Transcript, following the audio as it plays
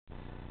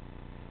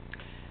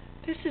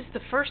This is the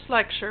first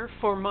lecture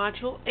for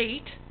Module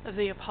 8 of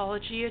the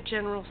Apologia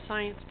General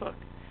Science book.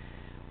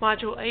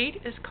 Module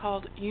 8 is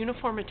called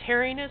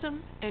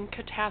Uniformitarianism and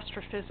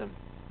Catastrophism.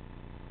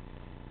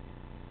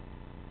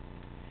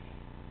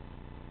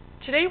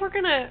 Today we're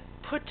going to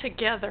put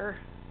together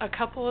a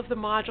couple of the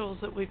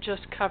modules that we've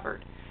just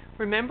covered.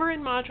 Remember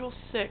in Module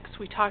 6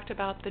 we talked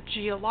about the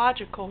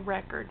geological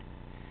record.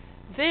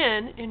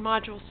 Then in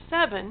Module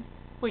 7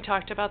 we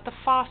talked about the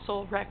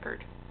fossil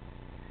record.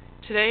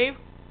 Today,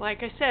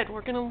 like I said,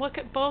 we're going to look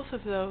at both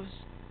of those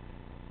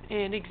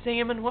and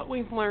examine what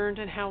we've learned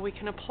and how we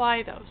can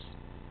apply those.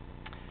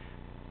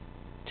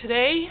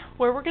 Today,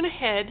 where we're going to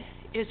head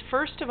is,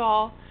 first of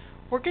all,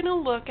 we're going to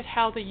look at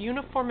how the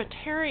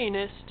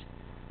uniformitarianist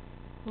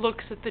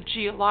looks at the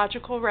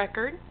geological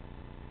record.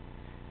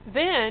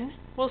 Then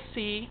we'll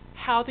see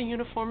how the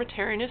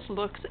uniformitarianist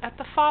looks at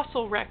the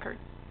fossil record.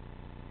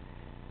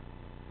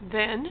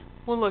 Then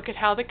we'll look at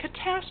how the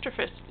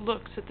catastrophist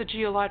looks at the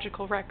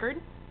geological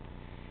record.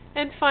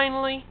 And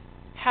finally,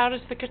 how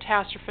does the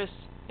catastrophist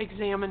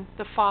examine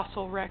the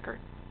fossil record?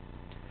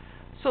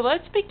 So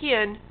let's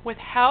begin with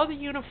how the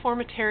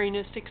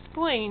uniformitarianist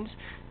explains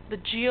the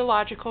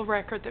geological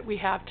record that we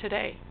have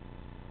today.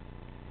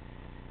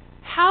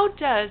 How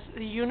does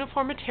the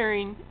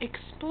uniformitarian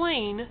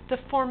explain the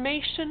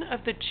formation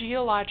of the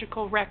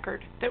geological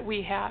record that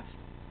we have?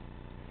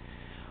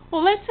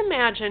 Well, let's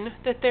imagine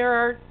that there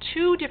are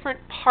two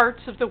different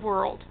parts of the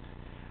world.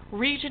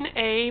 Region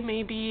A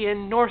may be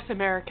in North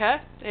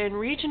America, and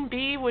Region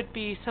B would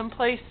be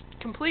someplace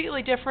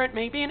completely different,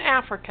 maybe in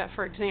Africa,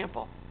 for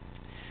example.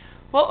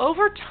 Well,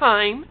 over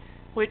time,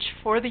 which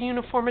for the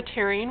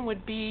uniformitarian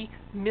would be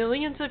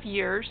millions of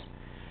years,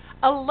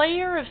 a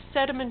layer of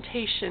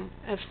sedimentation,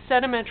 of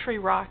sedimentary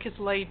rock is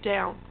laid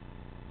down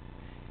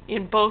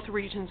in both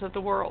regions of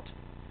the world.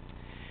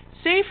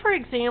 Say, for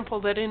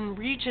example, that in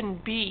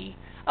Region B,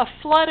 a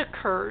flood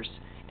occurs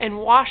and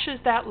washes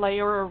that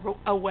layer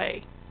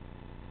away.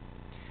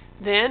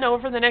 Then,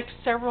 over the next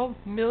several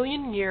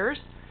million years,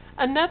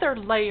 another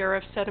layer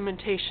of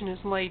sedimentation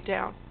is laid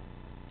down.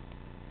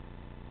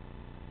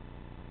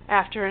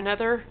 After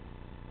another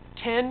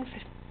 10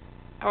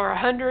 or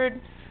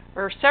 100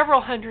 or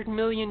several hundred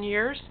million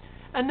years,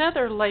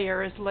 another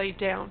layer is laid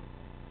down.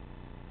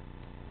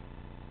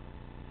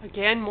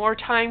 Again, more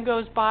time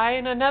goes by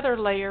and another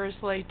layer is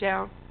laid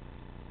down.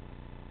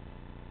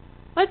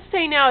 Let's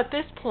say now at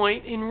this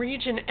point in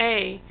Region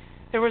A,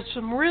 there was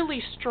some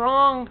really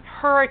strong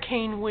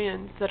hurricane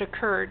winds that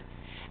occurred,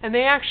 and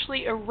they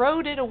actually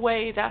eroded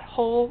away that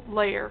whole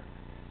layer.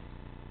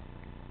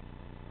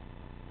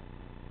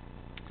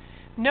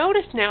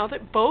 Notice now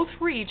that both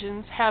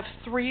regions have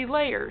 3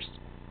 layers,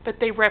 but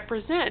they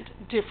represent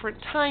different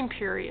time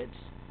periods.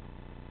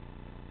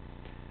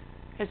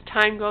 As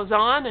time goes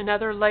on,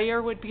 another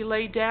layer would be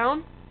laid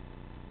down.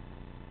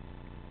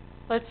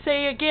 Let's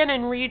say again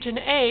in Region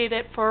A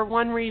that for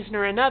one reason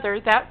or another,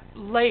 that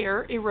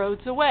layer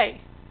erodes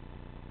away.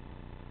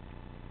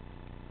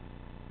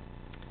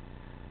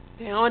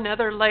 Now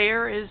another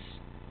layer is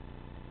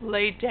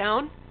laid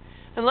down.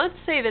 And let's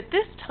say that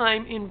this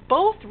time in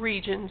both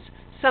regions,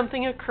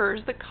 something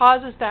occurs that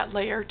causes that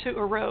layer to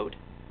erode.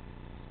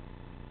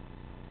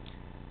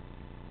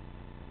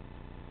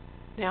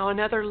 Now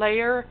another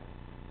layer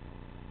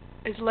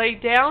is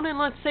laid down, and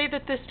let's say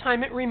that this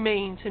time it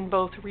remains in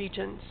both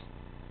regions.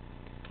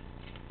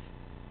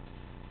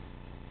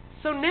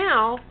 So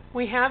now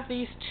we have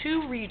these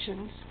two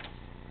regions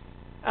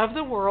of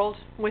the world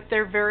with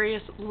their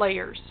various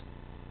layers.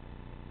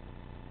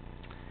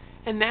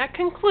 And that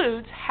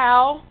concludes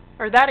how,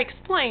 or that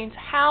explains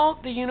how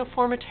the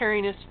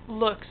uniformitarianist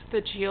looks at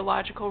the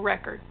geological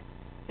record,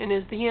 and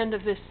is the end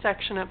of this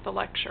section of the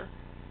lecture.